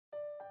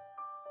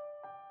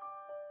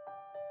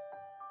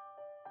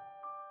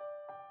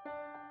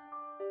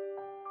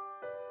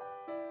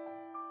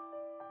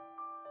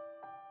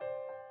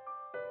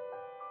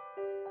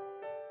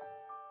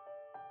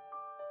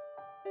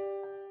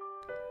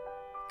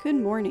Good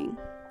morning.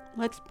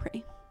 Let's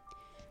pray.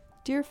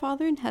 Dear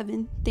Father in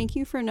heaven, thank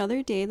you for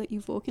another day that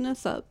you've woken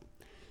us up,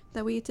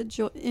 that we get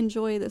to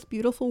enjoy this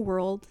beautiful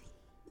world.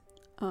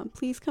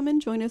 Please come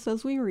and join us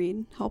as we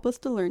read. Help us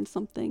to learn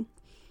something.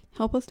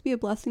 Help us to be a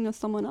blessing to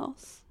someone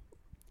else.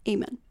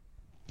 Amen.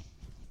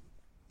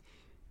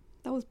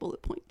 That was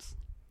bullet points.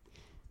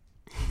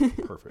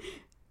 Perfect.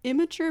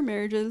 Immature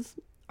marriages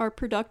are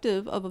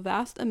productive of a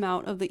vast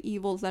amount of the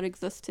evils that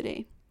exist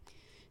today.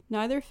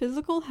 Neither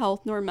physical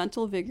health nor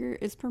mental vigor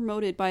is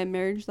promoted by a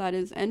marriage that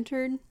is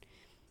entered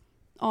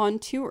on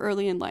too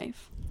early in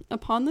life.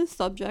 Upon this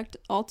subject,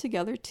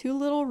 altogether too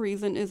little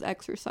reason is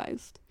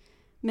exercised.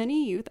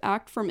 Many youth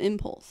act from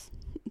impulse.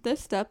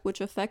 This step, which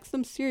affects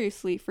them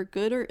seriously for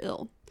good or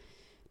ill,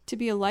 to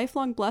be a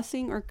lifelong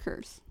blessing or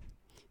curse,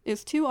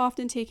 is too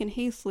often taken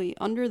hastily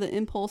under the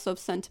impulse of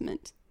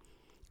sentiment.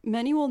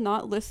 Many will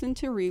not listen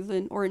to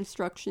reason or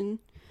instruction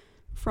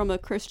from a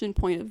Christian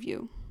point of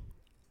view.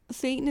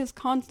 Satan is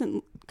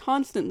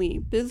constantly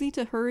busy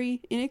to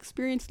hurry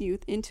inexperienced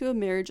youth into a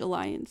marriage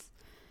alliance.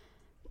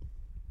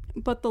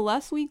 But the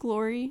less we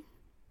glory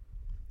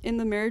in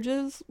the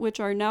marriages which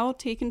are now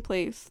taking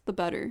place, the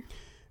better.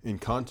 In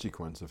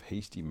consequence of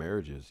hasty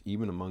marriages,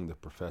 even among the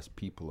professed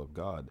people of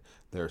God,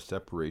 there is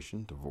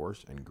separation,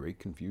 divorce, and great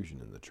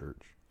confusion in the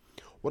church.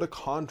 What a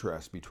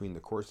contrast between the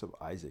course of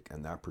Isaac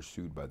and that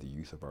pursued by the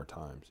youth of our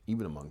times,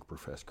 even among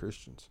professed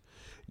Christians.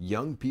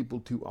 Young people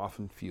too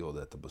often feel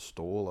that the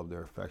bestowal of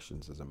their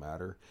affections is a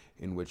matter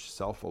in which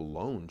self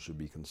alone should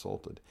be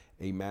consulted,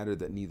 a matter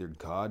that neither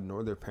God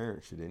nor their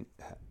parents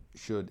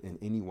should in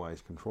any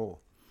wise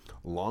control.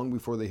 Long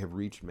before they have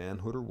reached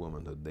manhood or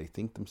womanhood, they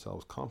think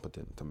themselves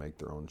competent to make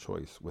their own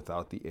choice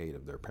without the aid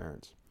of their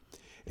parents.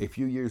 A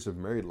few years of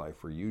married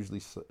life were usually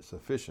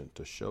sufficient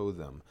to show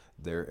them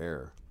their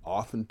error,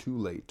 often too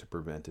late to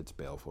prevent its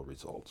baleful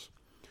results.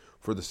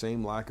 For the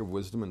same lack of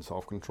wisdom and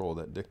self-control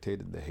that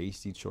dictated the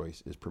hasty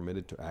choice is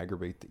permitted to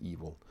aggravate the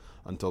evil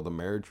until the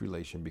marriage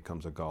relation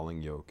becomes a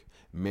galling yoke.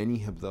 Many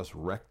have thus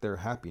wrecked their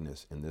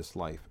happiness in this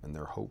life and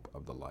their hope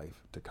of the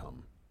life to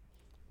come.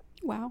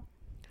 Wow.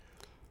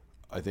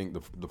 I think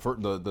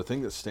the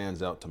thing that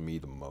stands out to me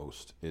the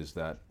most is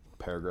that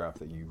paragraph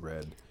that you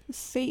read.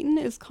 Satan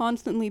is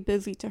constantly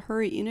busy to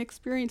hurry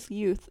inexperienced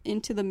youth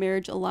into the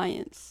marriage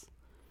alliance.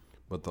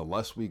 But the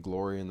less we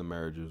glory in the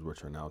marriages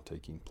which are now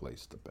taking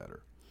place, the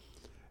better.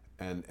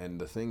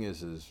 And the thing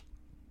is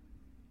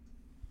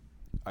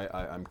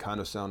I'm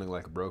kind of sounding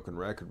like a broken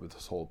record with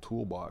this whole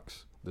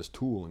toolbox, this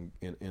tool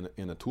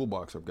in a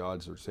toolbox of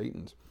God's or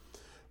Satan's.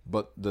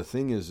 But the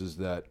thing is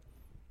that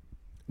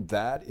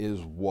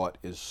is what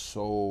is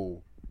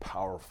so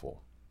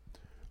powerful.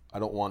 I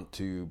don't want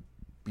to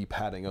be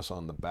patting us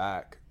on the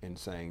back and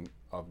saying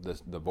of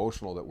this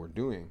devotional that we're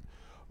doing,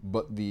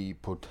 but the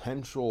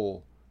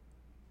potential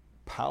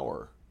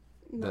power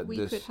that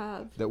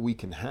we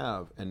can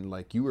have, and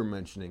like you were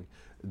mentioning,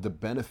 the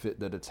benefit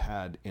that it's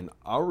had in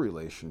our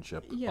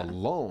relationship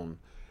alone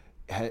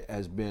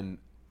has been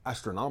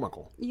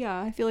astronomical.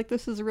 Yeah, I feel like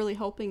this is really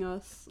helping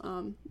us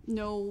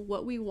know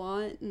what we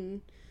want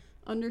and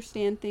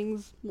understand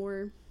things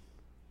more.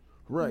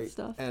 Right. And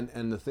stuff.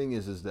 And the thing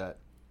is that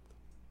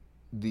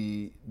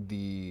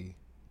the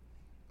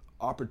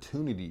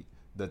opportunity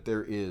that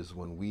there is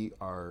when we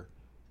are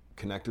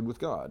connected with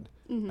God,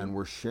 mm-hmm. and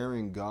we're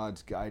sharing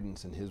God's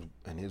guidance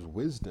and his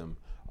wisdom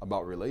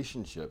about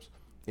relationships,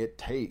 it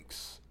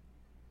takes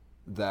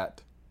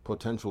that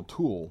potential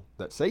tool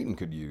that Satan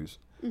could use,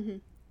 mm-hmm.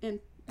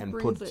 and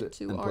puts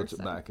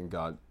it back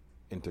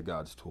into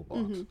God's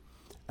toolbox. Mm-hmm.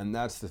 And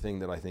that's the thing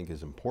that I think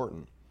is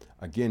important.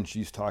 Again,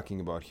 she's talking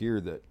about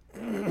here that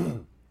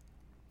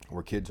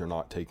where kids are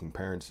not taking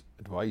parents'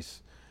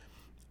 advice,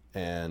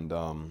 and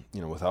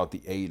without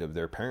the aid of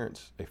their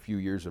parents, a few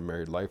years of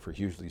married life are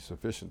hugely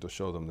sufficient to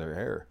show them their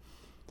error.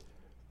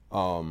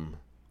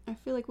 I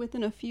feel like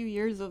within a few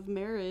years of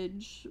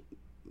marriage,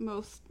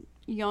 most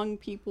young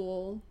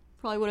people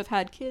probably would have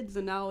had kids,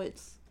 and now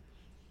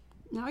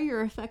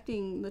you're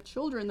affecting the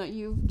children that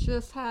you've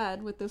just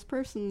had with this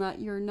person that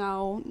you're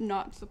now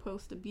not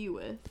supposed to be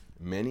with.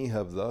 Many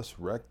have thus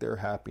wrecked their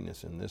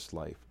happiness in this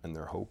life and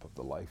their hope of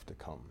the life to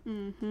come.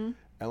 Mm-hmm.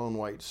 Ellen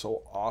White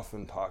so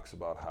often talks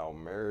about how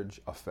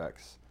marriage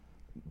affects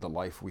the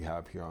life we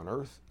have here on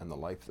earth and the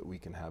life that we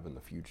can have in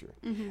the future.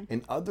 Mm-hmm.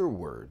 In other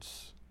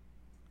words,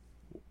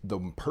 the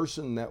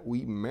person that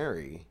we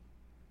marry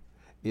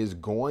is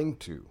going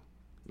to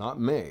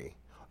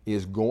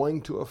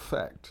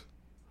affect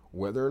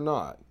whether or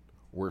not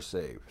we're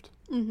saved.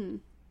 Mm-hmm.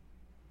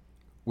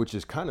 Which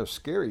is kind of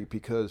scary,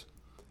 because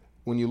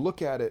when you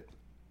look at it,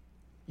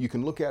 you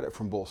can look at it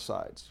from both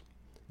sides.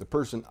 The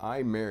person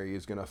I marry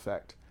is going to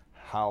affect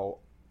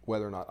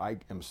whether or not I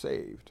am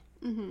saved.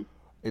 Mm-hmm.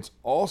 It's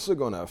also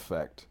going to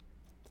affect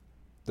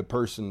the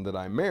person that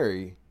I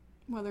marry,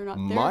 whether or not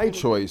my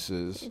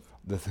choices,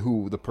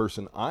 who the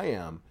person I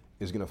am,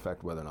 is going to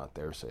affect whether or not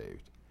they're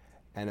saved.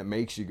 And it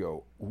makes you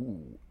go,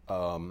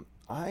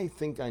 I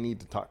think I need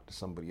to talk to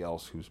somebody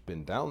else who's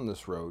been down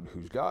this road,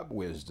 who's got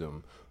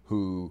wisdom,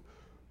 who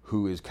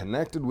who is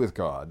connected with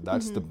God.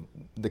 That's the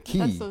key.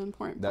 That's the important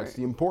part. That's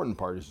the important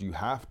part, is you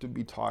have to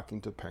be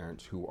talking to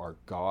parents who are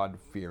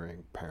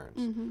God-fearing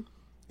parents.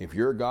 If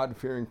you're a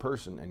God-fearing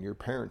person and your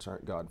parents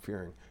aren't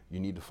God-fearing, you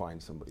need to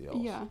find somebody else.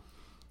 Yeah.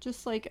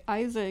 Just like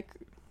Isaac,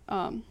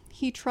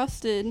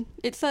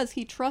 it says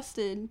he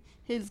trusted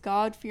his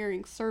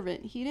God-fearing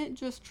servant. He didn't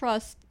just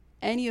trust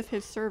any of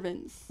his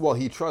servants. Well,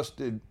 he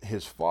trusted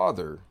his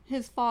father.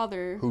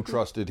 Who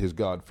Trusted his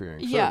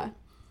God-fearing servant. Yeah.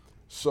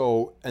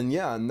 So,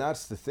 and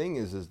that's the thing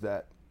is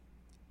that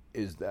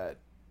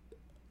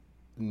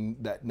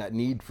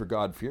need for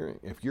God-fearing.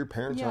 If your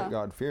parents aren't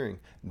God-fearing,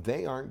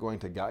 they aren't going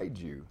to guide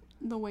you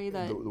the way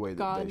that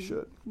God they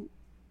should.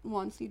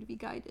 wants you to be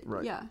guided.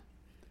 Right. Yeah.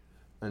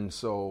 And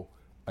so,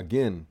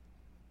 again,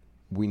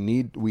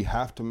 we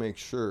have to make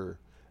sure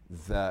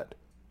that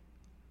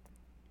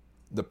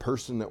the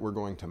person that we're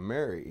going to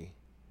marry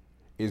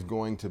is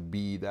going to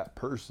be that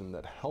person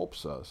that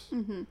helps us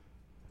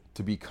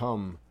to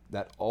become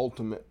that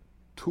ultimate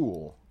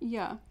tool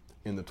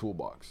in the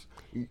toolbox.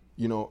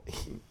 You know,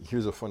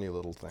 here's a funny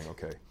little thing,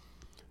 okay?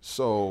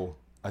 So,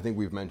 I think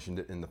we've mentioned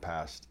it in the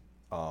past.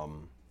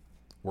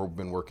 We've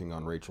been working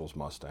on Rachel's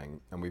Mustang,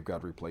 and we've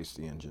got to replace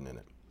the engine in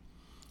it.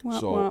 Yeah,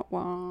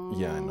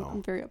 I know.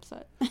 I'm very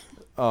upset.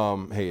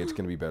 Hey, it's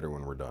going to be better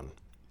when we're done.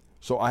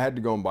 So I had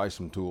to go and buy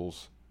some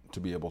tools to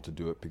be able to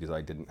do it because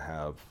I didn't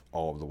have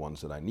all of the ones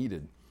that I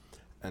needed.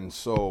 And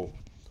so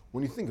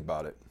when you think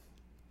about it,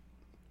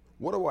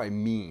 what do I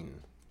mean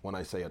when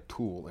I say a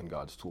tool in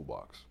God's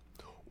toolbox?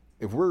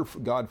 If we're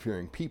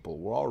God-fearing people,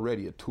 we're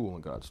already a tool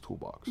in God's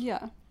toolbox.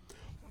 Yeah.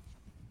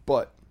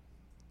 But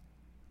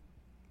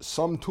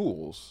some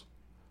tools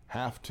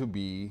have to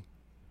be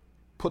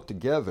put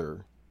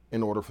together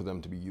in order for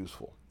them to be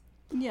useful.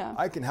 Yeah.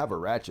 I can have a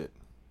ratchet.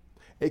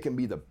 It can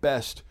be the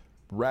best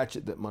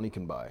ratchet that money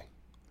can buy.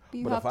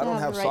 But if I don't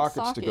have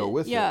sockets to go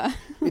with it,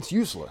 it's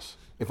useless.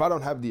 If I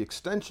don't have the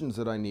extensions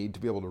that I need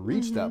to be able to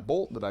reach that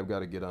bolt that I've got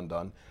to get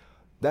undone,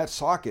 that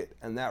socket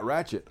and that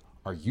ratchet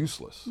are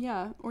useless.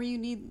 Yeah, or you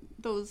need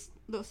those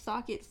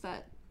sockets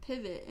that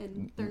pivot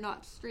and they're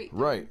not straight.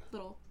 Right.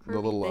 Little the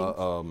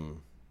little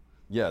things.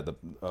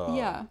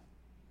 Yeah.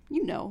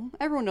 You know,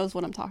 everyone knows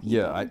what I'm talking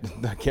about.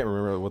 Yeah, I can't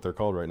remember what they're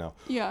called right now.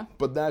 Yeah.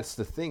 But that's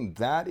the thing.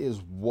 That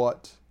is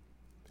what,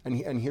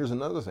 and here's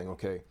another thing,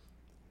 okay?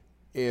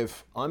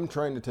 If I'm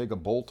trying to take a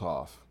bolt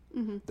off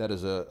that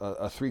is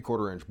a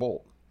 3/4 inch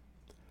bolt,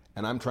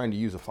 and I'm trying to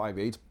use a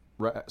 5/8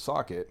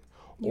 socket,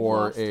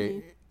 or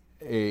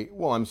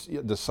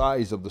the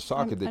size of the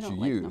socket that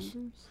you use.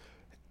 Numbers.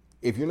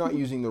 If you're not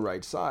using the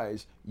right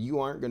size, you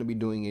aren't going to be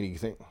doing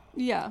anything.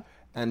 Yeah.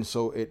 And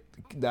so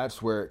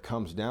that's where it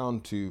comes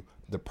down to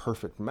the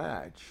perfect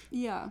match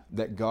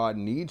that God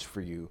needs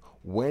for you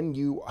when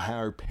you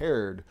are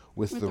paired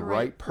with the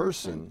right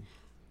person.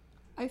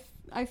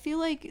 I feel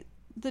like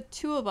the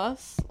two of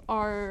us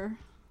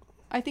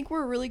I think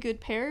we're a really good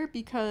pair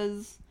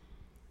because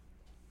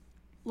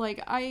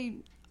like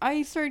I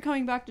started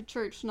coming back to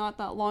church not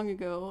that long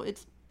ago.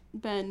 It's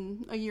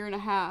been a year and a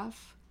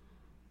half.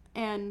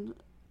 And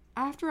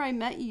after I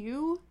met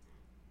you,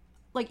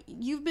 like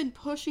you've been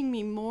pushing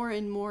me more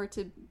and more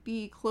to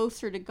be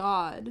closer to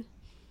God.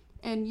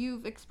 And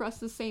you've expressed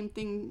the same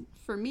thing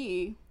for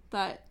me,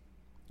 that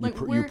like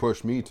you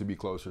push me to be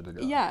closer to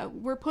God. Yeah,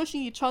 we're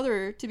pushing each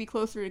other to be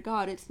closer to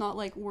God. It's not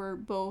like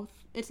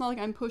it's not like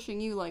I'm pushing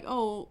you like,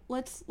 "Oh,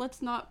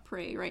 let's not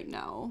pray right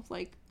now."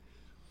 Like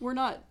we're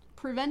not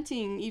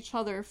preventing each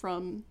other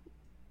from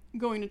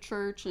going to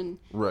church and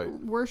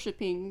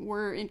worshiping.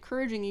 We're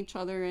encouraging each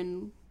other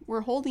and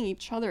we're holding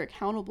each other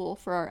accountable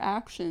for our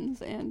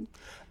actions and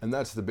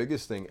that's the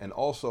biggest thing. And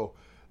also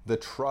the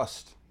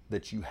trust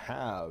that you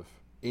have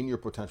in your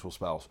potential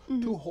spouse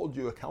to hold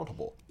you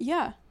accountable.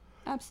 Yeah,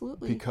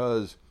 absolutely.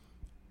 Because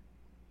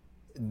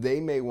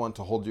they may want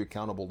to hold you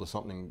accountable to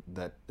something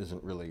that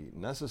isn't really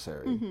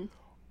necessary.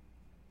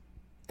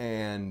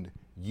 And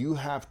you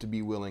have to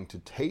be willing to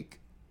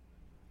take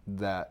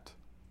that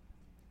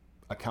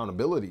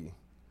accountability.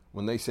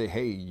 When they say,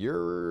 "Hey,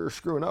 you're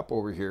screwing up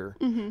over here,"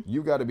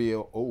 you got to be,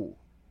 I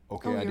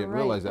didn't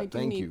realize that.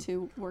 Thank you.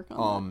 To work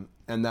on that.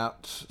 And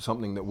that's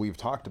something that we've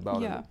talked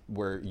about,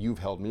 where you've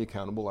held me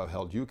accountable, I've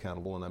held you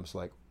accountable, and I'm just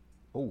like,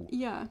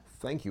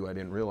 thank you. I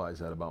didn't realize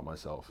that about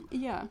myself.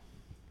 Yeah.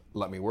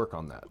 Let me work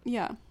on that.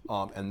 Yeah.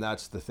 And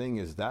that's the thing,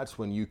 is that's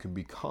when you can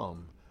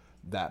become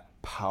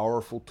that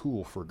powerful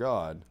tool for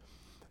God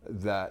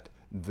that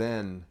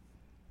then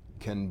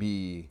can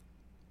be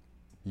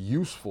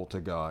useful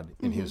to God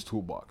in his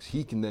toolbox.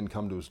 He can then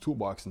come to his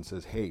toolbox and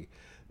says, "Hey,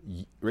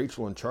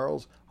 Rachel and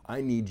Charles,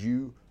 I need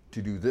you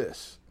to do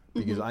this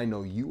because I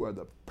know you are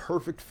the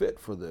perfect fit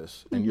for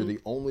this, and you're the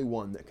only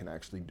one that can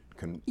actually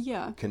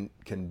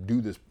can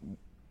do this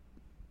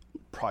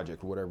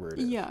project, whatever it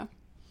is." Yeah.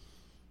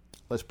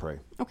 Let's pray.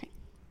 Okay.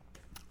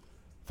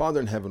 Father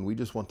in heaven, we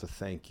just want to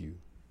thank you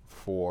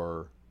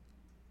for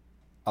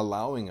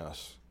allowing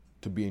us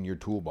to be in your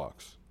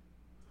toolbox,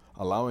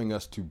 allowing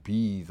us to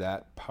be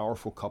that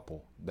powerful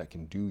couple that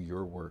can do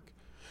your work.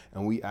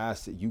 And we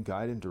ask that you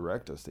guide and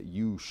direct us, that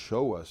you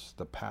show us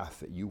the path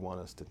that you want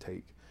us to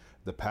take,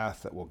 the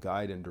path that will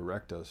guide and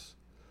direct us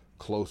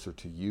closer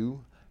to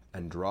you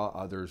and draw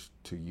others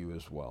to you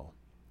as well.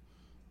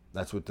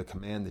 That's what the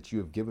command that you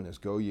have given us.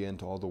 Go ye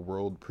into all the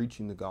world,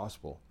 preaching the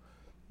gospel,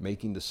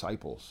 making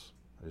disciples.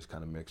 I just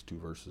kind of mixed two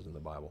verses in the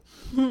Bible.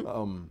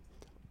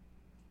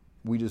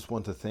 We just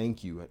want to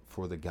thank you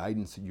for the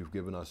guidance that you've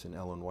given us in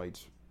Ellen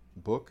White's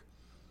book.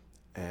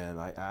 And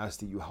I ask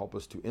that you help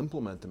us to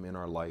implement them in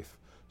our life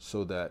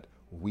so that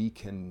we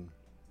can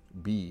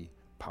be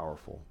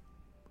powerful.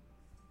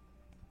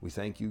 We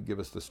thank you. Give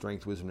us the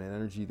strength, wisdom, and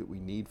energy that we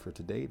need for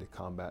today to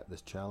combat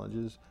these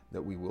challenges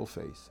that we will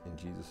face. In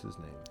Jesus'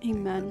 name.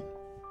 Amen.